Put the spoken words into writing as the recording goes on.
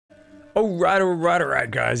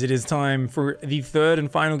Alright, guys. It is time for the third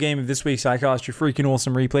and final game of this week's iCast, your freaking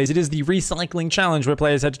awesome replays. It is the recycling challenge where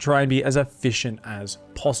players had to try and be as efficient as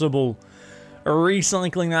possible.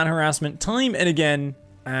 Recycling that harassment time and again,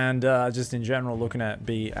 and just in general looking at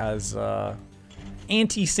be as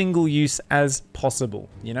anti-single use as possible.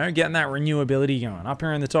 You know, getting that renewability going. Up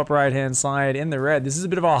here in the top right-hand side in the red, this is a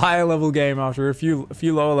bit of a higher level game after a few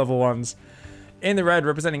lower level ones. In the red,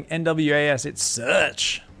 representing NWAS, it's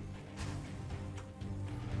Search.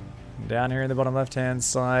 Down here in the bottom left-hand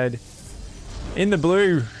side, in the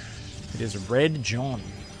blue, it is Red John.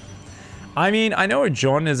 I mean, I know a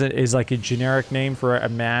John is like a generic name for a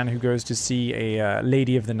man who goes to see a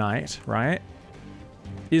lady of the night, right?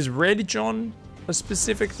 Is Red John a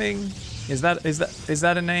specific thing? Is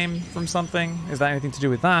that a name from something? Is that anything to do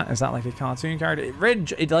with that? Is that like a cartoon character?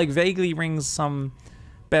 It like vaguely rings some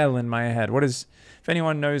bell in my head. What is? If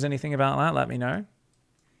anyone knows anything about that, let me know.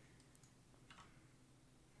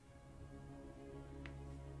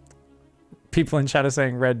 People in chat are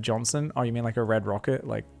saying Red Johnson. Oh, you mean like a red rocket?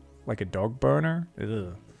 Like a dog boner?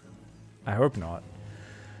 Ugh. I hope not.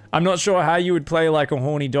 I'm not sure how you would play like a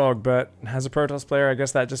horny dog, but as a Protoss player, I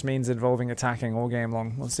guess that just means involving attacking all game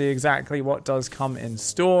long. We'll see exactly what does come in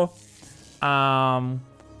store. Yeah.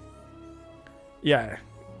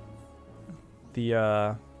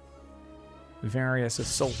 The, various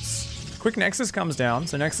assaults. Quick Nexus comes down,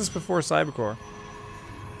 so Nexus before Cybercore.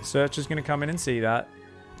 Search is going to come in and see that.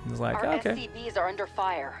 It's like, our okay. SCVs are under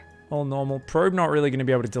fire. All normal. Probe not really going to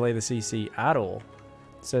be able to delay the CC at all.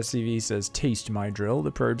 So SCV says, taste my drill. The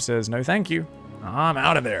probe says, no thank you. I'm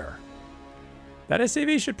out of there. That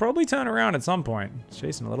SCV should probably turn around at some point. It's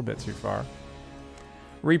chasing a little bit too far.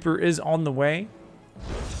 Reaper is on the way.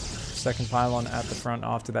 Second pylon at the front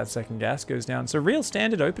after that second gas goes down. So real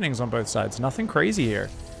standard openings on both sides. Nothing crazy here.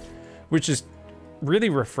 Which is really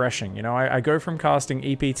refreshing. You know, I go from casting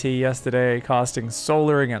EPT yesterday, casting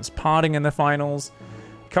Solar against Parting in the finals,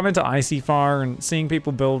 come into Icyfar and seeing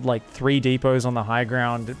people build like 3 depots on the high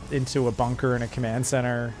ground into a bunker and a command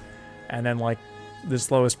center, and then like the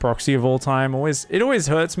slowest proxy of all time. It always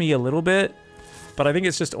hurts me a little bit, but I think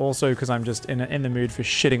it's just also because I'm just in the mood for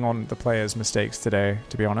shitting on the players' mistakes today,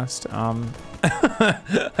 to be honest.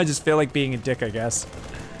 I just feel like being a dick, I guess.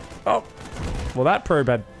 Oh, well that probe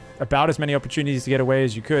had about as many opportunities to get away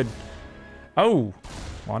as you could. Oh,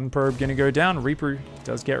 one probe gonna go down. Reaper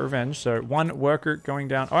does get revenge, so one worker going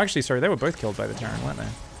down. Oh, actually, sorry, they were both killed by the Terran, weren't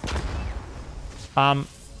they?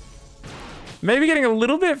 Maybe getting a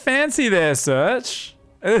little bit fancy there, Search.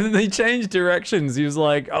 They changed directions. He was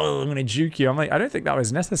like, oh, I'm gonna juke you. I'm like, I don't think that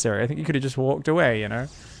was necessary. I think you could have just walked away, you know?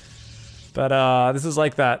 But this is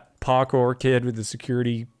like that parkour kid with the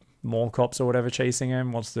security mall cops or whatever chasing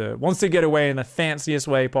him, wants to get away in the fanciest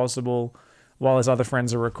way possible while his other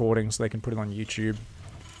friends are recording so they can put it on YouTube.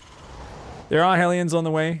 There are Hellions on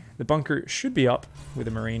the way. The bunker should be up with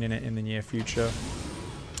a Marine in it in the near future.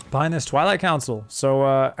 Behind this, Twilight Council. So,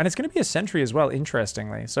 and it's going to be a sentry as well,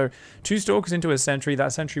 interestingly. So, 2 Stalkers into a sentry.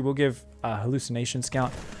 That sentry will give a hallucination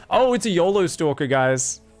scout. Oh, it's a YOLO Stalker,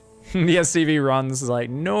 guys. The SCV runs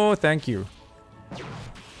like, no, thank you.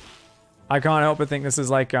 I can't help but think this is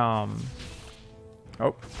like, oh.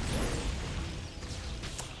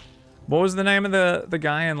 What was the name of the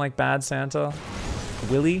guy in like Bad Santa?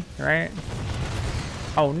 Willie, right?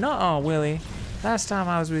 Oh, no, Willie. Last time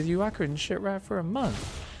I was with you, I couldn't shit right for a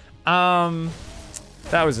month.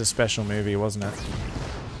 That was a special movie, wasn't it?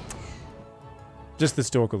 Just the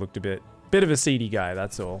Stalker looked a bit of a seedy guy,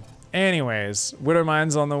 that's all. Anyways,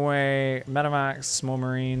 Widowmine's on the way. Metamax, Small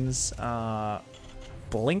Marines,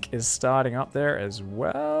 Blink is starting up there as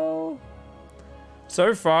well.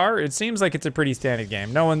 So far, it seems like it's a pretty standard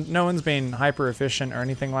game. No one's been hyper efficient or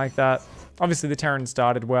anything like that. Obviously, the Terran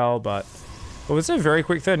started well, but it was a very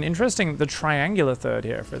quick third. And interesting, the triangular third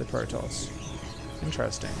here for the Protoss.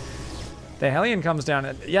 Interesting. The Hellion comes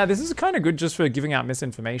down. Yeah, this is kind of good just for giving out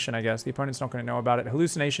misinformation, I guess. The opponent's not going to know about it.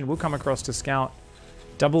 Hallucination will come across to scout.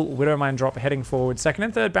 Double Widowmine drop heading forward. Second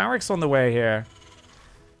and third barracks on the way here.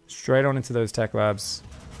 Straight on into those tech labs.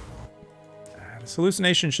 This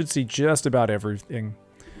hallucination should see just about everything.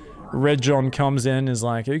 Red John comes in, is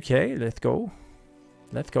like, okay, let's go.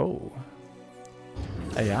 Let's go.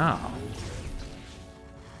 Yeah.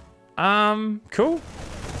 Cool.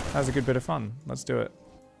 That was a good bit of fun. Let's do it.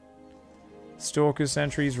 Stalkers,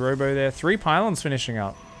 sentries, robo there. 3 pylons finishing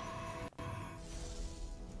up.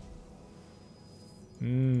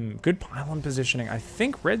 Good pylon positioning. I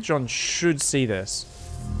think Red John should see this.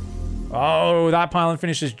 Oh, that pylon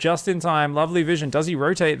finishes just in time. Lovely vision. Does he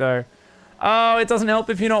rotate, though? Oh, it doesn't help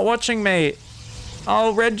if you're not watching, mate.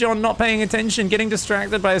 Oh, Red John not paying attention, getting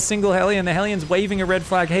distracted by a single Hellion. The Hellion's waving a red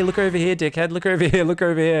flag. Hey, look over here, dickhead. Look over here, look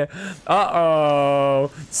over here.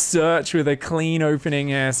 Uh-oh. Search with a clean opening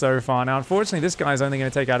here so far. Now, unfortunately, this guy's only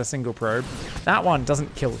going to take out a single probe. That one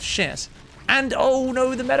doesn't kill shit. And, oh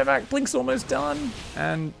no, the medevac blink's almost done.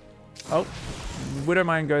 And, oh,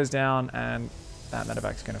 Widowmine goes down, and that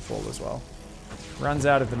medevac's going to fall as well. Runs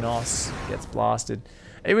out of the NOS, gets blasted.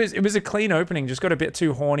 It was a clean opening, just got a bit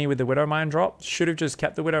too horny with the Widowmine drop. Should have just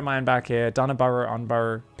kept the Widowmine back here, done a burrow,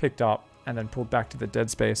 unburrow, picked up, and then pulled back to the dead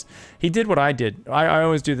space. He did what I did. I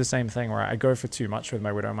always do the same thing where I go for too much with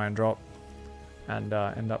my Widowmine drop and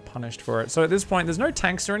end up punished for it. So at this point, there's no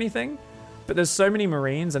tanks or anything, but there's so many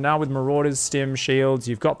Marines, and now with Marauders, Stim, Shields,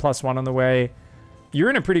 you've got +1 on the way.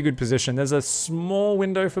 You're in a pretty good position. There's a small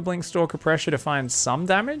window for Blinkstalker pressure to find some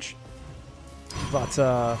damage, but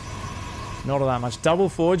not all that much. Double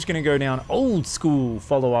Forge going to go down. Old school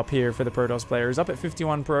follow-up here for the Protoss player. He's up at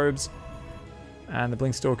 51 probes. And the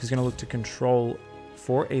Blinkstalker is going to look to control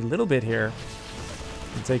for a little bit here.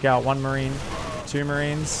 And take out 1 Marine, 2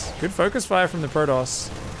 Marines. Good focus fire from the Protoss.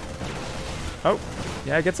 Oh,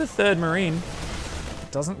 yeah, gets a 3rd Marine.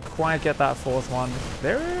 Doesn't quite get that 4th one.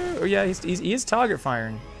 There, oh yeah, he is target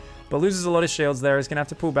firing. But loses a lot of shields there. He's going to have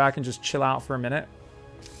to pull back and just chill out for a minute.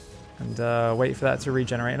 And wait for that to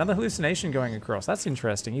regenerate. Another hallucination going across. That's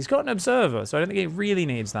interesting. He's got an observer, so I don't think he really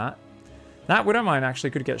needs that. That Widowmine actually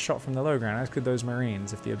could get shot from the low ground, as could those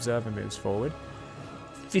Marines if the observer moves forward.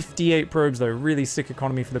 58 probes, though. Really sick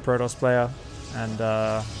economy for the Protoss player. And,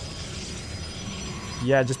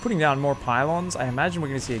 yeah, just putting down more pylons. I imagine we're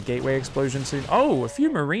going to see a gateway explosion soon. Oh, a few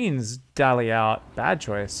Marines dally out. Bad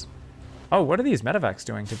choice. Oh, what are these medevacs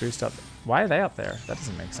doing to boost up? Why are they up there? That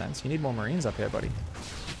doesn't make sense. You need more Marines up here, buddy.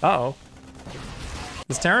 Uh-oh.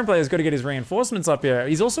 This Terran player's got to get his reinforcements up here.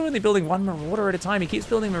 He's also only building 1 Marauder at a time. He keeps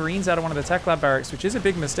building Marines out of one of the Tech Lab barracks, which is a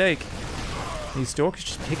big mistake. These Stalkers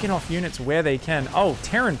just picking off units where they can. Oh,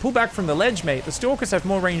 Terran, pull back from the ledge, mate. The Stalkers have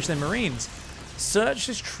more range than Marines. Search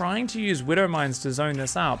is trying to use Widow Mines to zone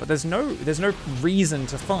this out, but there's no reason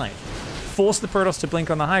to fight. Force the Protoss to blink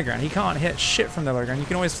on the high ground. He can't hit shit from the low ground. You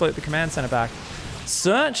can always float the command center back.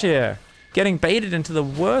 Search here. Getting baited into the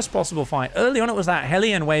worst possible fight. Early on, it was that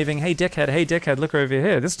Hellion waving, hey dickhead, look over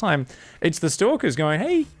here. This time, it's the Stalkers going,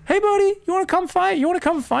 hey buddy, you want to come fight? You want to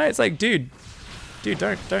come fight? It's like, dude, don't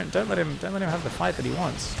let him have the fight that he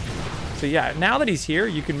wants. So yeah, now that he's here,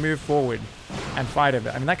 you can move forward and fight him.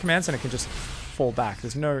 I mean, that command center can just fall back.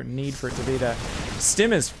 There's no need for it to be there.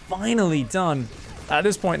 Stim is finally done. At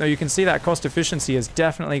this point, though, you can see that cost efficiency has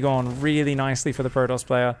definitely gone really nicely for the Protoss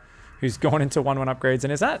player, who's gone into 1-1 upgrades.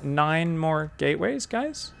 And is that 9 more gateways,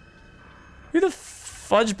 guys? Who the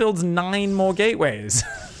fudge builds 9 more gateways?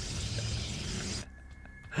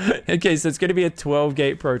 Okay, so it's going to be a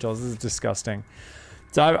 12-gate Protoss. This is disgusting.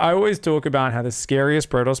 So I always talk about how the scariest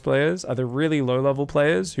Protoss players are the really low-level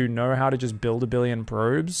players who know how to just build 1 billion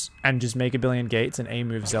probes and just make 1 billion gates and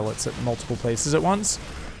A-move zealots at multiple places at once.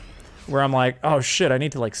 Where I'm like, oh shit, I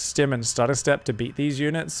need to like stim and stutter step to beat these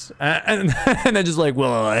units. And they're just like,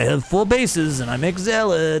 well, I have 4 bases and I make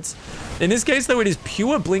zealots. In this case, though, it is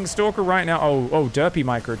pure Blinkstalker right now. Oh, derpy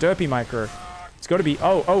micro. It's got to be, you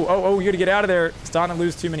got to get out of there. Starting to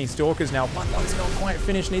lose too many Stalkers now. 1-1's not quite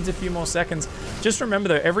finished, needs a few more seconds. Just remember,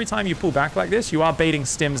 though, every time you pull back like this, you are baiting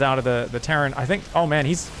stims out of the Terran. I think, oh man,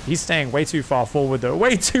 he's staying way too far forward, though.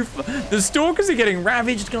 Way too far. The Stalkers are getting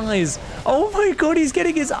ravaged, guys. Oh my god, he's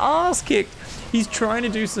getting his ass kicked. He's trying to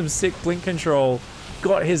do some sick blink control.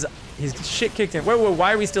 Got his shit kicked in. Whoa,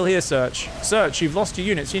 why are we still here, Search? Search, you've lost your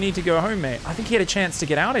units. You need to go home, mate. I think he had a chance to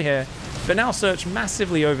get out of here. But now Search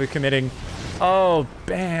massively overcommitting. Oh,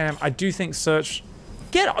 bam. I do think Search...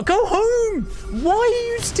 Go home! Why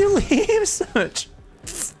are you still here, Search?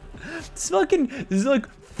 There's like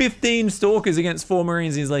 15 Stalkers against 4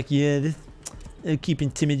 Marines. He's like, yeah, they'll keep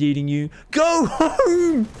intimidating you. Go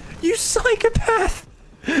home! You psychopath!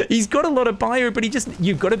 He's got a lot of bio, but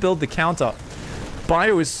you've got to build the counter.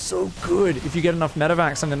 Bio is so good if you get enough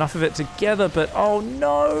medevacs and enough of it together, but oh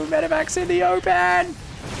no, medevacs in the open!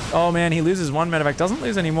 Oh man, he loses 1 medevac, doesn't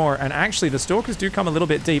lose anymore, and actually the Stalkers do come a little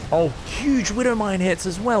bit deep. Oh, huge Widowmine hits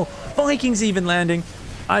as well. Vikings even landing.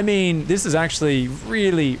 I mean, this is actually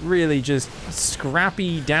really, really just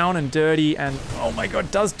scrappy, down and dirty, and oh my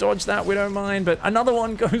god, does dodge that Widowmine, but another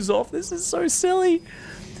one goes off. This is so silly.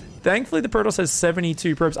 Thankfully, the Protoss has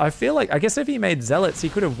 72 probes. I feel like, I guess if he made Zealots, he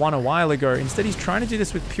could have won a while ago. Instead, he's trying to do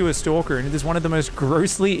this with pure Stalker, and it is one of the most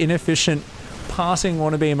grossly inefficient passing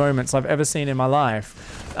wannabe moments I've ever seen in my life.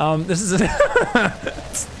 This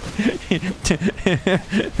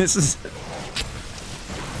is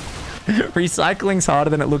Recycling's harder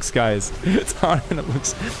than it looks, guys. It's harder than it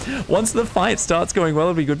looks. Once the fight starts going well,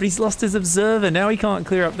 it'll be good. But he's lost his observer. Now he can't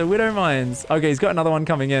clear up the Widow Mines. Okay, he's got another one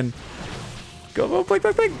coming in. Go, blink.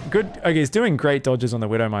 Good. Okay, he's doing great dodges on the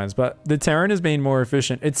Widow Mines, but the Terran has been more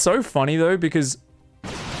efficient. It's so funny, though, because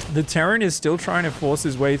the Terran is still trying to force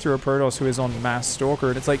his way through a Protoss who is on mass Stalker.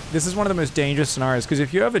 And it's like, this is one of the most dangerous scenarios, because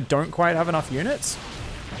if you ever don't quite have enough units,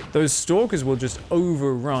 those Stalkers will just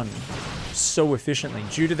overrun so efficiently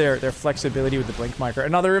due to their flexibility with the blink micro.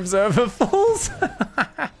 Another observer falls.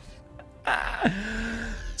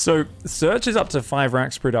 So Search is up to 5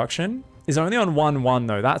 racks production. Is only on 1-1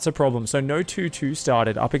 though. That's a problem. So no 2-2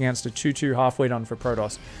 started up against a 2-2 halfway done for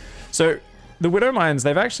Protoss. So the Widow Mines,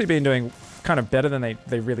 they've actually been doing kind of better than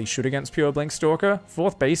they really should against pure blink Stalker.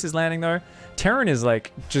 4th base is landing though. Terran is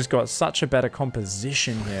like just got such a better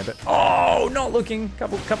composition here, but oh, not looking.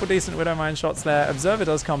 Couple decent Widow Mine shots there. Observer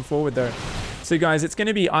does come forward though. So guys, it's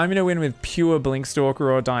gonna be I'm gonna win with pure blink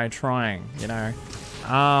Stalker or die trying, you know.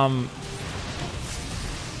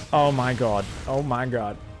 Oh my god. Oh my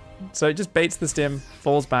god. So it just baits the stim,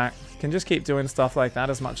 falls back, can just keep doing stuff like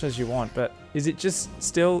that as much as you want. But is it just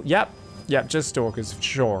still, yep, just Stalkers,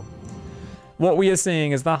 sure. What we are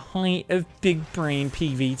seeing is the height of big brain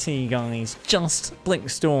PvT, guys. Just blink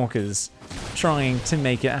Stalkers trying to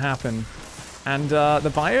make it happen. And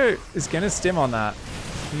the bio is going to stim on that.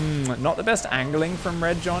 Not the best angling from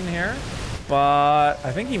Red John here, but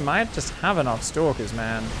I think he might just have enough Stalkers,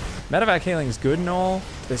 man. Medevac healing's good and all.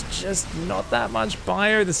 There's just not that much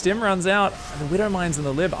bio. The stim runs out. The Widow Mines and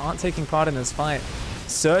the Lib aren't taking part in this fight.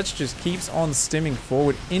 Search just keeps on stimming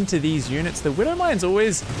forward into these units. The Widow Mine's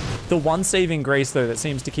always the one saving grace, though, that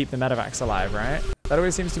seems to keep the Medevacs alive, right? That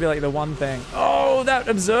always seems to be like the one thing. Oh, that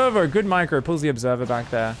Observer. Good micro. Pulls the Observer back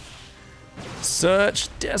there. Search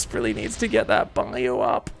desperately needs to get that bio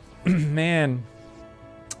up. Man.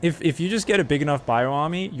 If you just get a big enough bio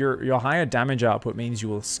army, your higher damage output means you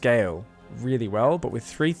will scale really well. But with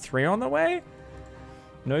 3-3 on the way,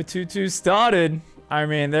 no 2-2 started. I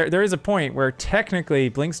mean, there is a point where technically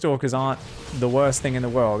blink Stalkers aren't the worst thing in the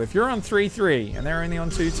world. If you're on 3-3 and they're only on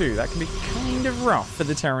 2-2, that can be kind of rough for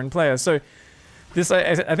the Terran player. So this,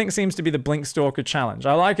 I think, seems to be the blink Stalker challenge.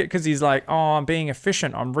 I like it because he's like, oh, I'm being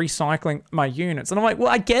efficient. I'm recycling my units. And I'm like, well,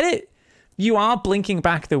 I get it. You are blinking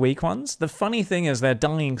back the weak ones. The funny thing is they're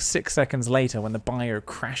dying 6 seconds later when the bio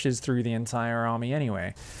crashes through the entire army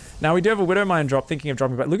anyway. Now we do have a Widow Mine drop, thinking of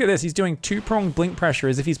dropping, but look at this. He's doing 2-pronged blink pressure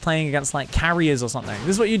as if he's playing against like carriers or something.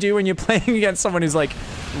 This is what you do when you're playing against someone who's like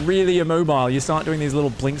really immobile. You start doing these little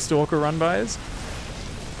blink Stalker run bys.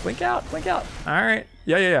 Blink out, blink out. All right.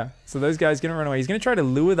 Yeah. So those guys gonna run away. He's gonna try to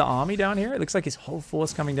lure the army down here. It looks like his whole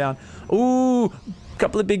force coming down. Ooh,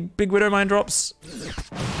 couple of big Widow Mine drops.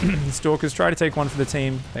 Stalkers try to take one for the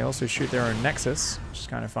team. They also shoot their own Nexus, which is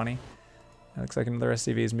kind of funny. It looks like another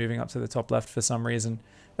SCV is moving up to the top left for some reason.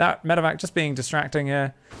 That Medevac just being distracting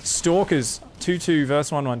here. Stalkers, 2-2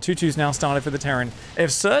 versus 1-1. 2-2's now started for the Terran. If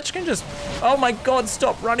Search can just... Oh my god,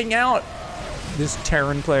 stop running out! This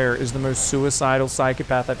Terran player is the most suicidal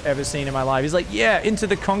psychopath I've ever seen in my life. He's like, yeah, into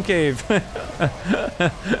the concave.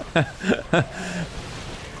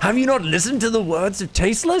 Have you not listened to the words of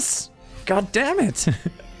Tasteless? God damn it.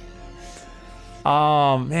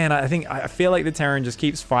 Oh man, I feel like the Terran just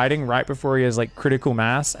keeps fighting right before he has like critical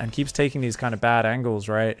mass and keeps taking these kind of bad angles,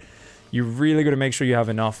 right? You really got to make sure you have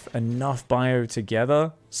enough bio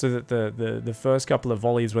together so that the first couple of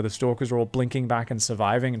volleys where the Stalkers are all blinking back and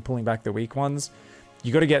surviving and pulling back the weak ones,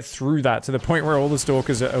 you got to get through that to the point where all the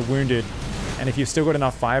Stalkers are wounded. And if you've still got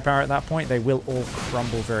enough firepower at that point, they will all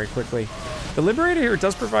crumble very quickly. The Liberator here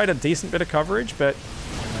does provide a decent bit of coverage, but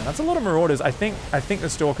man, that's a lot of Marauders. I think the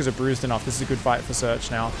Stalkers are bruised enough. This is a good fight for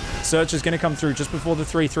Search now. Search is going to come through just before the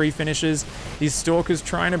 3-3 finishes. These Stalkers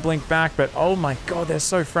trying to blink back, but oh my god, they're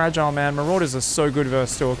so fragile, man. Marauders are so good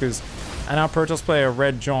versus Stalkers. And our Protoss player,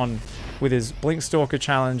 Red John, with his Blink Stalker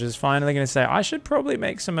challenge, is finally going to say, I should probably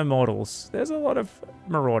make some Immortals. There's a lot of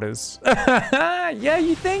Marauders. Yeah,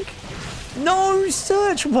 you think? No,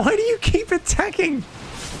 Search, why do you keep attacking?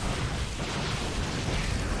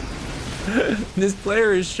 This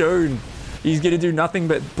player has shown he's going to do nothing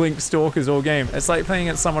but blink Stalkers all game. It's like playing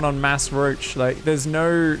at someone on Mass Roach. Like, there's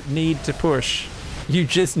no need to push. You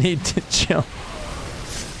just need to chill.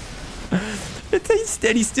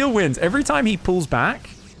 He still wins. Every time he pulls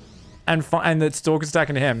back and the Stalker's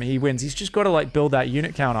attacking him, he wins. He's just got to, like, build that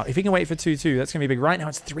unit count up. If he can wait for 2-2, that's going to be big. Right now,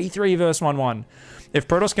 it's 3-3 versus 1-1. If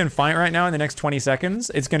Protoss can fight right now in the next 20 seconds,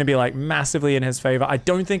 it's going to be, like, massively in his favor. I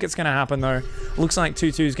don't think it's going to happen, though. Looks like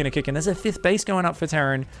 2-2 is going to kick in. There's a 5th base going up for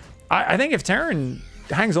Terran. I think if Terran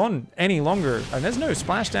hangs on any longer, and there's no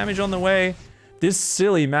splash damage on the way, This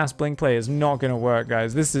silly mass blink play is not going to work,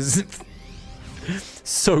 guys. This is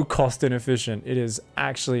so cost inefficient. It is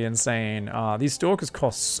actually insane. These Stalkers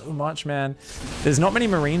cost so much, man. There's not many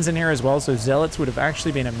Marines in here as well, so Zealots would have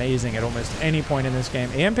actually been amazing at almost any point in this game.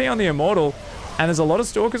 EMP on the Immortal, and there's a lot of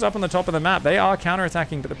Stalkers up on the top of the map. They are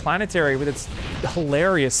counterattacking, but the Planetary, with its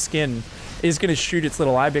hilarious skin, is going to shoot its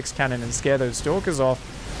little Ibex cannon and scare those Stalkers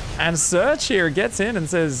off. And Search here gets in and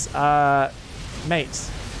says, mate,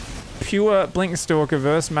 pure Blink Stalker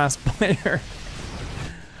versus mass player.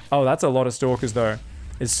 Oh, that's a lot of Stalkers, though.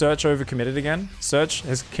 Is Search overcommitted again? Search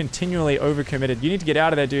has continually overcommitted. You need to get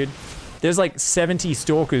out of there, dude. There's like 70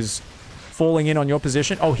 Stalkers falling in on your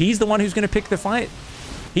position. Oh, he's the one who's going to pick the fight.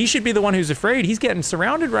 He should be the one who's afraid. He's getting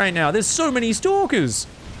surrounded right now. There's so many Stalkers.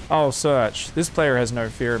 Oh, Search. This player has no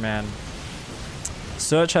fear, man.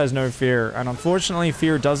 Search has no fear. And unfortunately,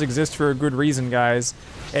 fear does exist for a good reason, guys.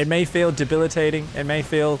 It may feel debilitating. It may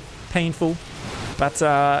feel painful. But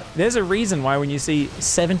there's a reason why when you see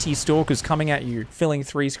 70 Stalkers coming at you, filling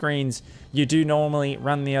 3 screens, you do normally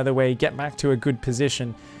run the other way, get back to a good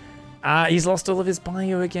position. He's lost all of his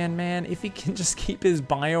bio again, man. If he can just keep his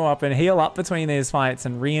bio up and heal up between these fights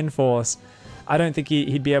and reinforce, I don't think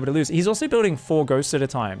he'd be able to lose. He's also building 4 Ghosts at a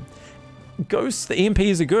time. Ghosts, the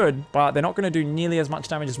EMPs are good, but they're not going to do nearly as much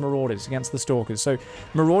damage as Marauders against the Stalkers. So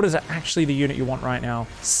Marauders are actually the unit you want right now.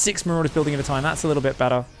 6 Marauders building at a time, that's a little bit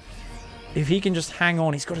better. If he can just hang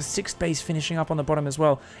on, he's got a 6 base finishing up on the bottom as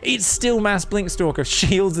well. It's still mass Blink Stalker.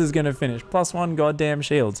 Shields is going to finish. +1 goddamn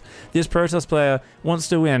shields. This Protoss player wants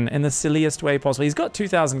to win in the silliest way possible. He's got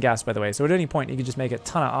 2,000 gas, by the way, so at any point he could just make a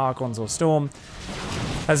ton of Archons or Storm.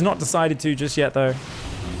 Has not decided to just yet, though.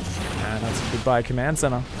 And that's a goodbye command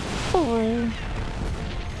center. Bye.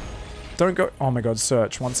 Don't go... Oh my god,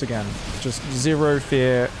 Search once again. Just zero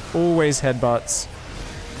fear. Always headbutts.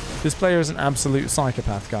 This player is an absolute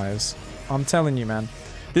psychopath, guys. I'm telling you, man.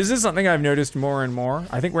 This is something I've noticed more and more.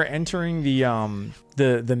 I think we're entering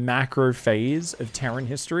the macro phase of Terran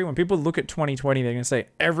history. When people look at 2020, they're going to say,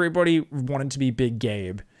 everybody wanted to be Big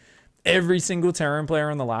Gabe. Every single Terran player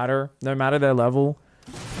on the ladder, no matter their level,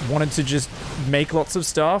 wanted to just make lots of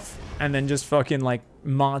stuff and then just fucking, like,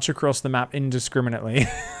 march across the map indiscriminately.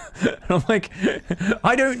 I'm like,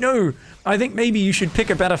 I don't know. I think maybe you should pick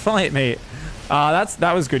a better fight, mate.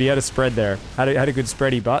 That was good. He had a spread there. Had a good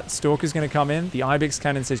spready, but Stalker's going to come in. The Ibex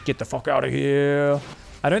cannon says, get the fuck out of here.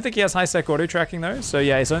 I don't think he has high-sec auto-tracking, though. So,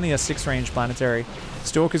 yeah, it's only a 6-range planetary.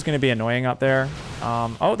 Stalker's going to be annoying up there.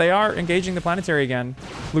 Oh, they are engaging the planetary again.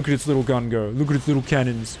 Look at its little gun go. Look at its little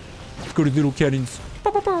cannons. It's got its little cannons.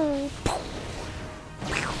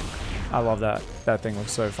 I love that. That thing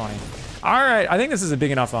looks so funny. All right, I think this is a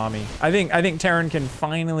big enough army. I think Terran can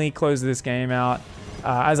finally close this game out.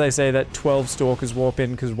 As I say, that 12 Stalkers warp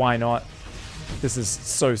in, because why not? This is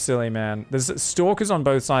so silly, man. There's Stalkers on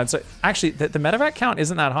both sides. So actually, the medevac count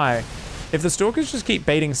isn't that high. If the Stalkers just keep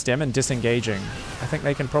baiting stim and disengaging, I think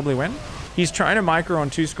they can probably win. He's trying to micro on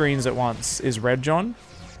 2 screens at once, is Red John.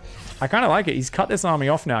 I kind of like it. He's cut this army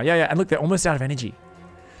off now. Yeah, and look, they're almost out of energy.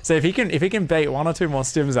 So if he can bait 1 or 2 more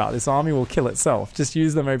stims out, this army will kill itself. Just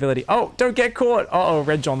use the mobility. Oh, don't get caught. Uh-oh,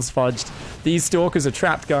 Red John's fudged. These Stalkers are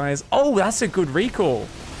trapped, guys. Oh, that's a good recall.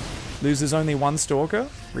 Loses only 1 Stalker.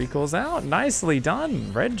 Recalls out. Nicely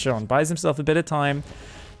done. Red John buys himself a bit of time.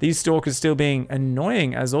 These Stalkers still being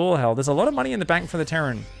annoying as all hell. There's a lot of money in the bank for the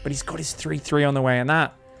Terran, but he's got his 3-3 on the way, and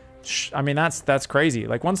that... I mean, that's crazy.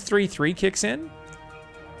 Like, once 3-3 kicks in,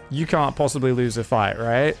 you can't possibly lose a fight,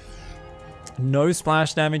 right? No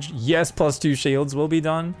splash damage. Yes, +2 shields will be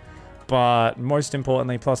done. But most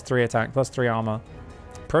importantly, +3 attack, +3 armor.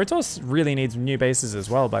 Protoss really needs new bases as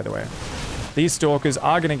well, by the way. These Stalkers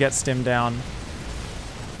are going to get stimmed down.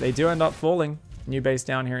 They do end up falling. New base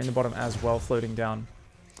down here in the bottom as well, floating down.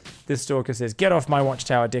 This Stalker says, get off my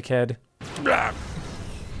watchtower, dickhead.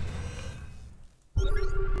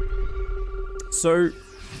 So...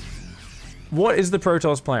 what is the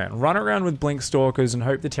Protoss plan? Run around with Blink Stalkers and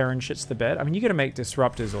hope the Terran shits the bed? I mean, you gotta make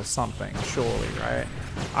Disruptors or something, surely, right?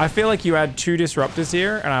 I feel like you add 2 Disruptors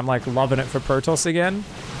here, and I'm like loving it for Protoss again.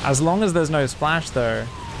 As long as there's no splash, though.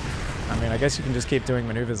 I mean, I guess you can just keep doing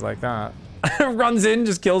maneuvers like that. Runs in,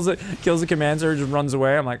 just kills it, kills the commander, just runs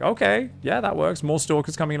away. I'm like, okay, yeah, that works. More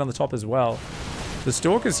Stalkers coming in on the top as well. The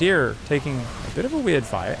Stalkers here taking a bit of a weird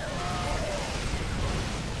fight.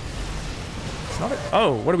 It's not a...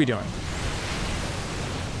 oh, what are we doing?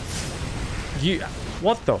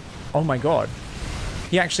 What the? Oh my god.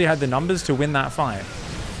 He actually had the numbers to win that fight.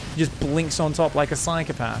 He just blinks on top like a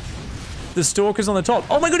psychopath. The Stalker's on the top.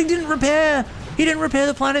 Oh my god, he didn't repair! He didn't repair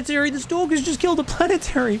the planetary. The Stalkers just killed the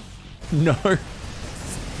planetary. No.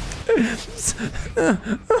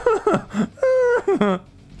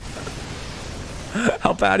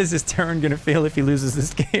 How bad is this Terran gonna feel if he loses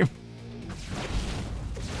this game?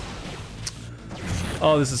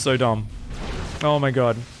 Oh, this is so dumb. Oh my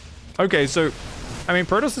god. Okay, so, I mean,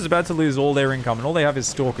 Protoss is about to lose all their income, and all they have is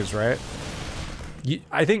Stalkers, right?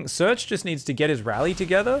 I think Search just needs to get his rally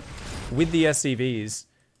together with the SCVs.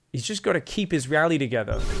 He's just got to keep his rally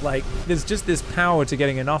together. Like, there's just this power to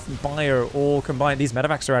getting enough bio all combined. These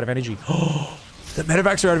medevacs are out of energy. Oh, the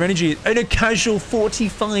medevacs are out of energy. And a casual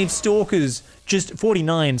 45 Stalkers, just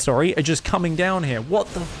 49, sorry, are just coming down here. What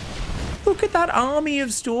the... Look at that army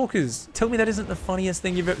of Stalkers. Tell me that isn't the funniest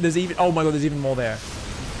thing you've ever... There's even... Oh my god, there's even more there.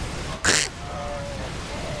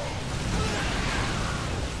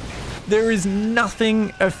 There is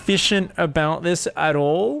nothing efficient about this at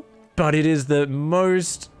all, but it is the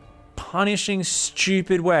most punishing,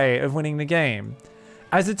 stupid way of winning the game.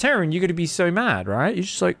 As a Terran, you're going to be so mad, right? You're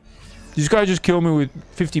just like, this guy just killed me with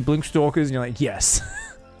 50 Blink Stalkers, and you're like, yes.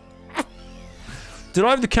 Did I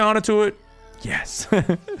have the counter to it? Yes.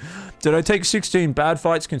 Did I take 16 bad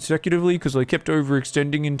fights consecutively because I kept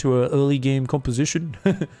overextending into an early game composition?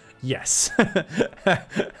 Yes.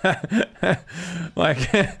 Like...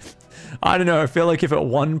 I don't know, I feel like if at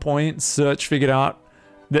one point Search figured out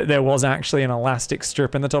that there was actually an elastic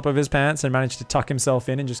strip in the top of his pants and managed to tuck himself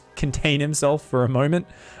in and just contain himself for a moment,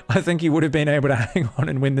 I think he would have been able to hang on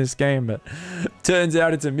and win this game, but turns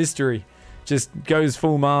out it's a mystery. Just goes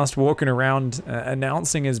full mast, walking around,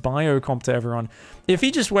 announcing his bio comp to everyone. If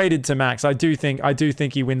he just waited to max, I do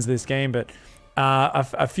think he wins this game, but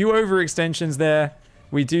a few overextensions there.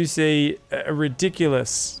 We do see a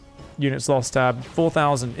ridiculous... units lost tab,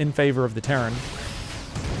 4,000 in favor of the Terran.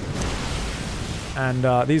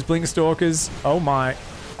 And these Blink Stalkers, oh my,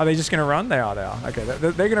 are they just going to run? They are, they are. Okay,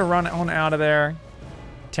 they're going to run on out of there.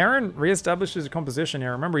 Terran reestablishes a composition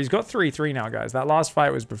here. Remember, he's got 3-3 now, guys. That last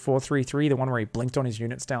fight was before 3-3, the one where he blinked on his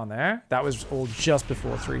units down there. That was all just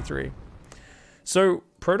before 3-3. So,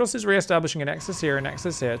 Protoss is reestablishing a Nexus here,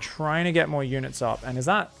 trying to get more units up. And is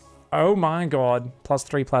that, oh my god,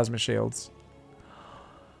 +3 plasma shields.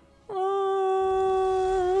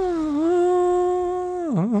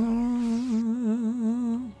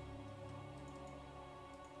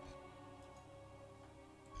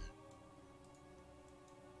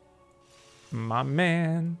 My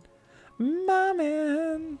man.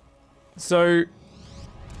 So,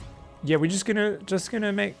 yeah, we're just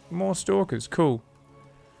gonna make more Stalkers. Cool.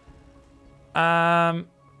 Why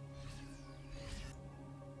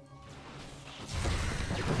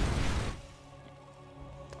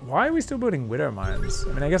are we still building Widow Mines?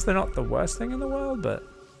 I mean, I guess they're not the worst thing in the world, but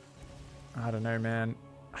I don't know, man.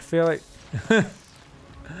 I feel like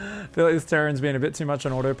this Terran's been a bit too much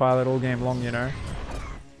on autopilot all game long, you know?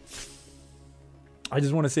 I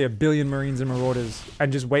just want to see 1 billion Marines and Marauders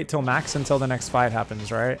and just wait till max until the next fight happens,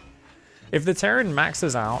 right? If the Terran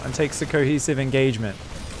maxes out and takes a cohesive engagement,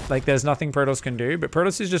 like there's nothing Protoss can do, but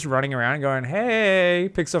Protoss is just running around going, hey,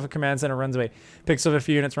 picks off a command center, runs away, picks off a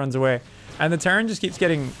few units, runs away. And the Terran just keeps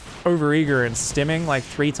getting overeager and stimming like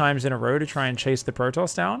 3 times in a row to try and chase the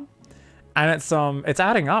Protoss down. And it's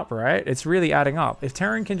adding up, right? It's really adding up. If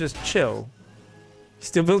Terran can just chill,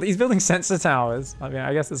 he's building sensor towers. I mean,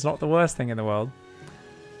 I guess it's not the worst thing in the world.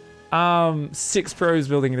 6 pros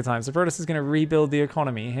building at a time. So Protoss is going to rebuild the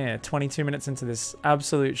economy here, 22 minutes into this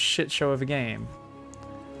absolute shit show of a game.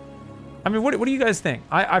 I mean, what do you guys think?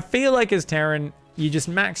 I feel like as Terran, you just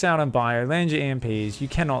max out on bio, land your EMPs, you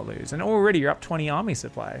cannot lose. And already you're up 20 army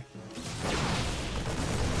supply.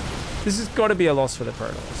 This has got to be a loss for the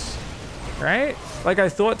Protoss, right? Like I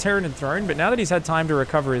thought Terran had thrown, but now that he's had time to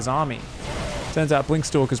recover his army, turns out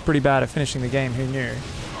Blinkstalker's pretty bad at finishing the game, who knew?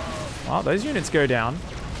 Well, those units go down.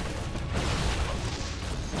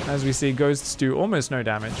 As we see, ghosts do almost no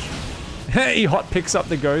damage. He hot picks up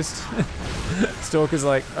the ghost. Stalker's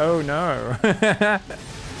like, oh no.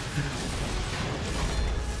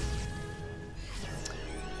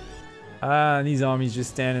 These armies just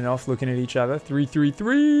standing off, looking at each other.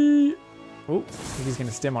 3-3-3. Oh, I think he's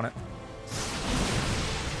gonna stim on it.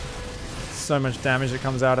 So much damage that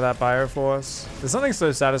comes out of that Bioforce. There's something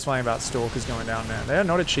so satisfying about Stalkers going down, man. They are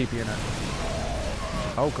not a cheap unit.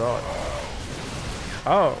 Oh god.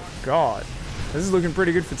 Oh god. This is looking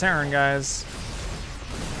pretty good for Terran, guys.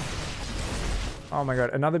 Oh my god,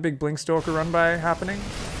 another big Blink Stalker run by happening.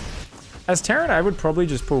 As Terran, I would probably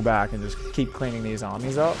just pull back and just keep cleaning these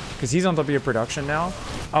armies up, because he's on top of your production now.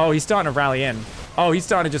 Oh, he's starting to rally in. Oh, he's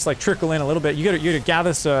starting to just like trickle in a little bit. You gotta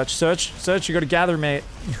gather Search. Search, you gotta gather, mate.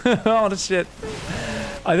 Oh, the shit.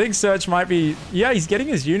 I think Search might be, yeah, he's getting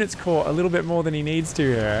his units caught a little bit more than he needs to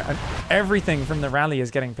here. And everything from the rally is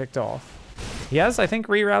getting picked off. He has, I think,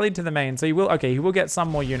 re-rallied to the main. So he will, okay, he will get some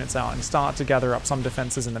more units out and start to gather up some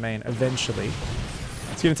defenses in the main eventually.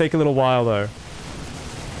 It's going to take a little while, though.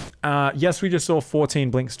 Yes, we just saw 14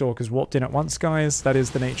 Blink Stalkers warped in at once, guys. That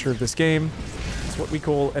is the nature of this game. It's what we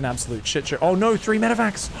call an absolute shit show. Oh, no, 3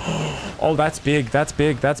 medevacs. Oh, that's big. That's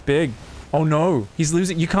big. That's big. Oh, no. He's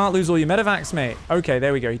losing. You can't lose all your medevacs, mate. Okay,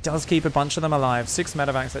 there we go. He does keep a bunch of them alive. 6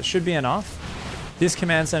 medevacs. That should be enough. This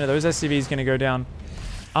command center, those SCVs going to go down.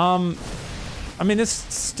 I mean, this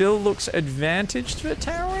still looks advantaged for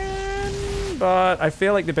Terran, but I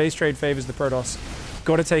feel like the base trade favors the Protoss.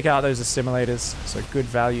 Got to take out those assimilators, so good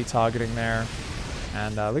value targeting there.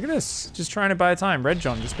 And look at this, just trying to buy time. Red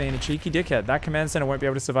John just being a cheeky dickhead. That command center won't be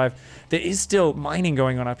able to survive. There is still mining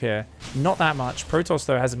going on up here. Not that much. Protoss,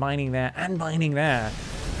 though, has mining there and mining there.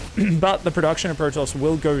 But the production of Protoss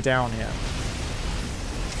will go down here.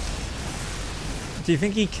 Do you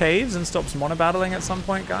think he caves and stops mono-battling at some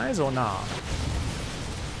point, guys, or nah?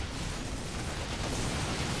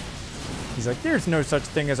 He's like, there's no such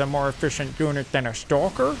thing as a more efficient unit than a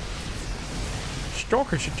Stalker.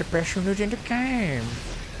 Stalker's the best unit in the game.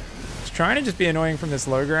 He's trying to just be annoying from this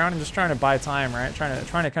low ground. I'm just trying to buy time, right? Trying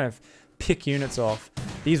to kind of pick units off.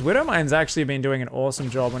 These Widow Mines actually have been doing an awesome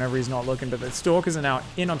job whenever he's not looking, but the Stalkers are now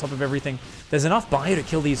in on top of everything. There's enough bio to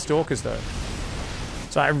kill these Stalkers, though.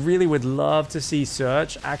 So I really would love to see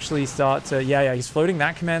Search actually start to... Yeah, he's floating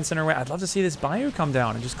that command center away. I'd love to see this bio come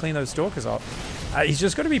down and just clean those Stalkers up. He's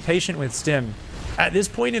just got to be patient with Stim. At this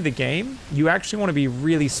point in the game, you actually want to be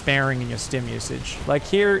really sparing in your Stim usage. Like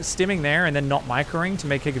here, stimming there and then not microing to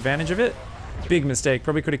make advantage of it. Big mistake.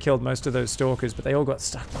 Probably could have killed most of those Stalkers, but they all got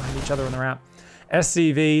stuck behind each other on the map.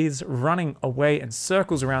 SCVs running away in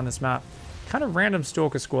circles around this map. Kind of random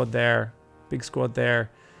Stalker squad there. Big squad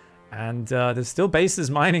there. And there's still bases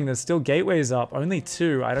mining. There's still gateways up. Only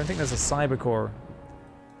 2. I don't think there's a cyber core.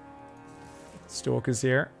 Stalkers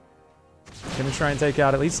here. Gonna try and take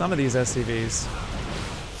out at least some of these SCVs.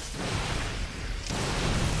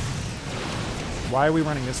 Why are we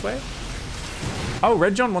running this way? Oh,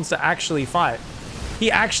 Red John wants to actually fight. He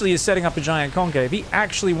actually is setting up a giant concave. He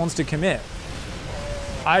actually wants to commit.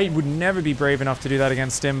 I would never be brave enough to do that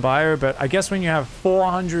against Stim Bio, but I guess when you have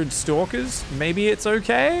 400 Stalkers, maybe it's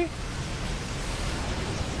okay?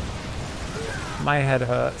 My head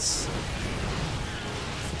hurts.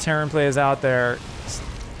 For Terran players out there...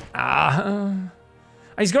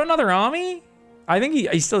 he's got another army? I think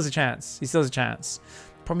he still has a chance. He still has a chance.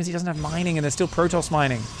 Problem is he doesn't have mining and there's still Protoss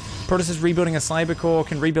mining. Protoss is rebuilding a cyber core,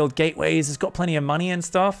 can rebuild gateways, has got plenty of money and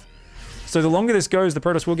stuff. So the longer this goes, the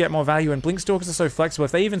Protoss will get more value, and Blink Stalkers are so flexible.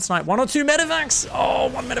 If they even snipe 1 or 2 medevacs, oh,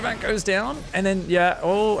 1 medevac goes down, and then, yeah,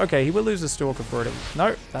 oh, okay, he will lose a Stalker for it.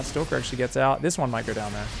 No, that Stalker actually gets out. This one might go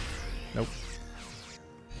down there. Nope.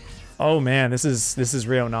 Oh man, this is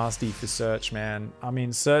real nasty for Search, man. I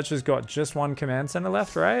mean, Search has got just 1 command center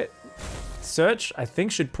left, right? Search, I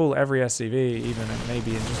think, should pull every SCV, even, and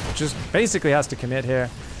maybe, and just basically has to commit here.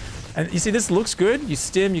 And you see, this looks good. You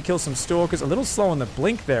stim, you kill some Stalkers. A little slow on the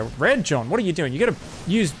blink there. Red John, what are you doing? You gotta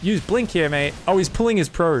use blink here, mate. Oh, he's pulling his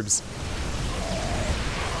probes.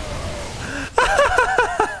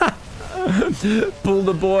 Pull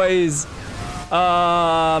the boys.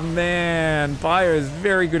 Ah, man. Bio is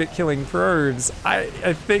very good at killing probes. I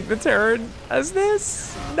think the Terran has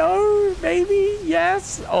this. No, maybe,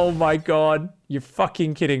 yes. Oh my god. You're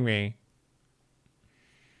fucking kidding me.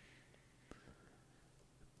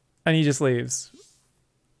 And he just leaves.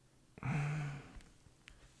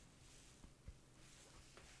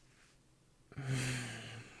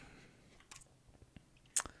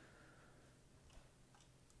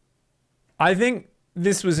 I think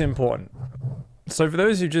this was important. So for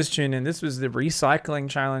those who just tuned in, this was the recycling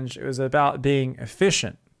challenge. It was about being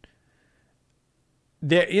efficient.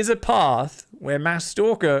 There is a path where Mass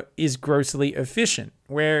Stalker is grossly efficient,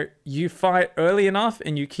 where you fight early enough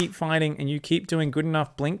and you keep fighting and you keep doing good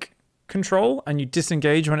enough blink control and you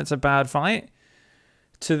disengage when it's a bad fight,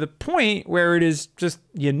 to the point where it is just,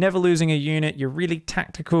 you're never losing a unit, you're really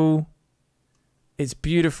tactical, it's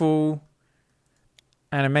beautiful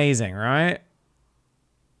and amazing, right?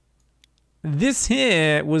 This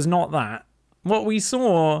here was not that. What we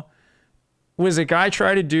saw was a guy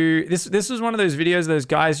try to do this was one of those videos, those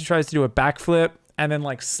guys who tries to do a backflip and then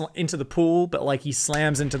like into the pool, but like he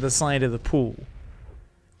slams into the side of the pool.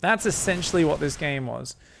 That's essentially what this game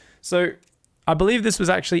was. So I believe this was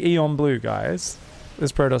actually Eon Blue, guys,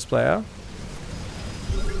 this Protoss player.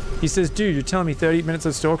 He says, dude, you're telling me 30 minutes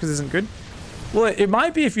of Stalkers isn't good? Well, it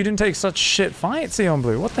might be if you didn't take such shit fights, Eon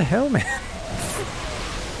Blue. What the hell, man?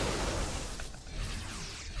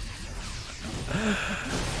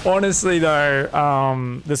 Honestly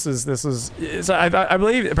though, this was so I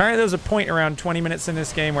believe apparently there was a point around 20 minutes in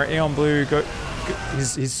this game where Aeon Blue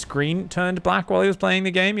his screen turned black while he was playing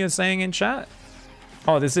the game. You're saying in chat?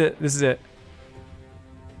 Oh, this is it.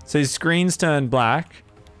 So his screen's turned black.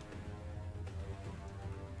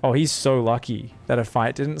 Oh, he's so lucky that a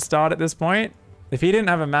fight didn't start at this point. If he didn't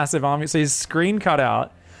have a massive army, so his screen cut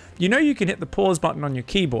out. You know you can hit the pause button on your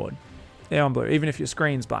keyboard, Aeon Blue, even if your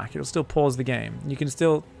screen's black, it'll still pause the game. You can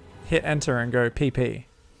still hit enter and go PP.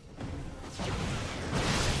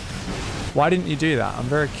 Why didn't you do that? I'm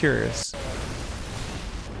very curious.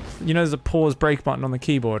 You know there's a pause break button on the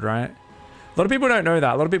keyboard, right? A lot of people don't know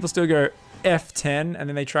that. A lot of people still go F10 and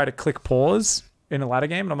then they try to click pause in a ladder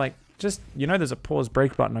game. And I'm like, just, you know there's a pause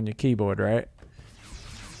break button on your keyboard, right?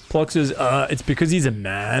 Plux says, it's because he's a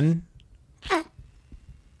man.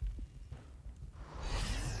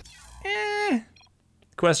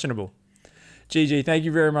 Questionable. GG, thank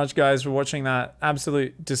you very much, guys, for watching that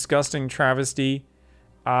absolute disgusting travesty.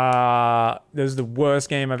 That was the worst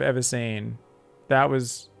game I've ever seen. That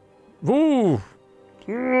was... Woo!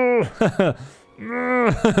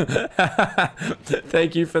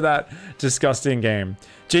 Thank you for that disgusting game.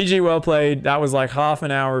 GG, well played. That was like half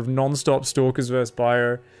an hour of non-stop Stalkers vs.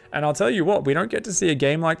 Bio. And I'll tell you what, we don't get to see a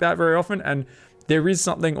game like that very often. And there is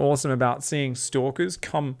something awesome about seeing Stalkers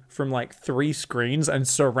come from like 3 screens and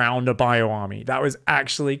surround a Bio army. That was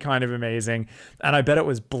actually kind of amazing. And I bet it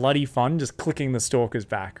was bloody fun just clicking the Stalkers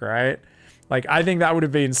back, right? Like, I think that would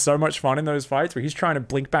have been so much fun in those fights where he's trying to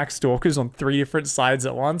blink back Stalkers on 3 different sides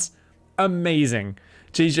at once. Amazing.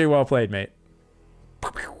 GG, well played, mate.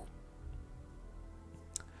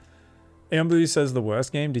 Aeon Blue says the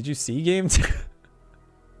worst game. Did you see game 2?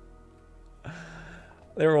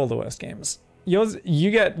 They're all the worst games. Yours,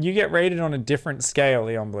 you get rated on a different scale,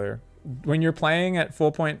 Aeon Blue. When you're playing at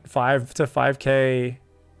 4.5 to 5k,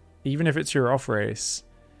 even if it's your off race,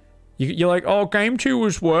 you're like, oh, game 2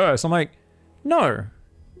 was worse. I'm like, no,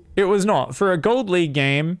 it was not. For a Gold League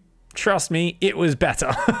game, trust me, it was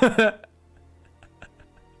better.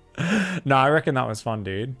 No, I reckon that was fun,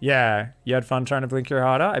 dude. Yeah, you had fun trying to blink your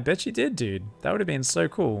harder? I bet you did, dude. That would have been so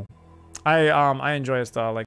cool. I enjoy a style like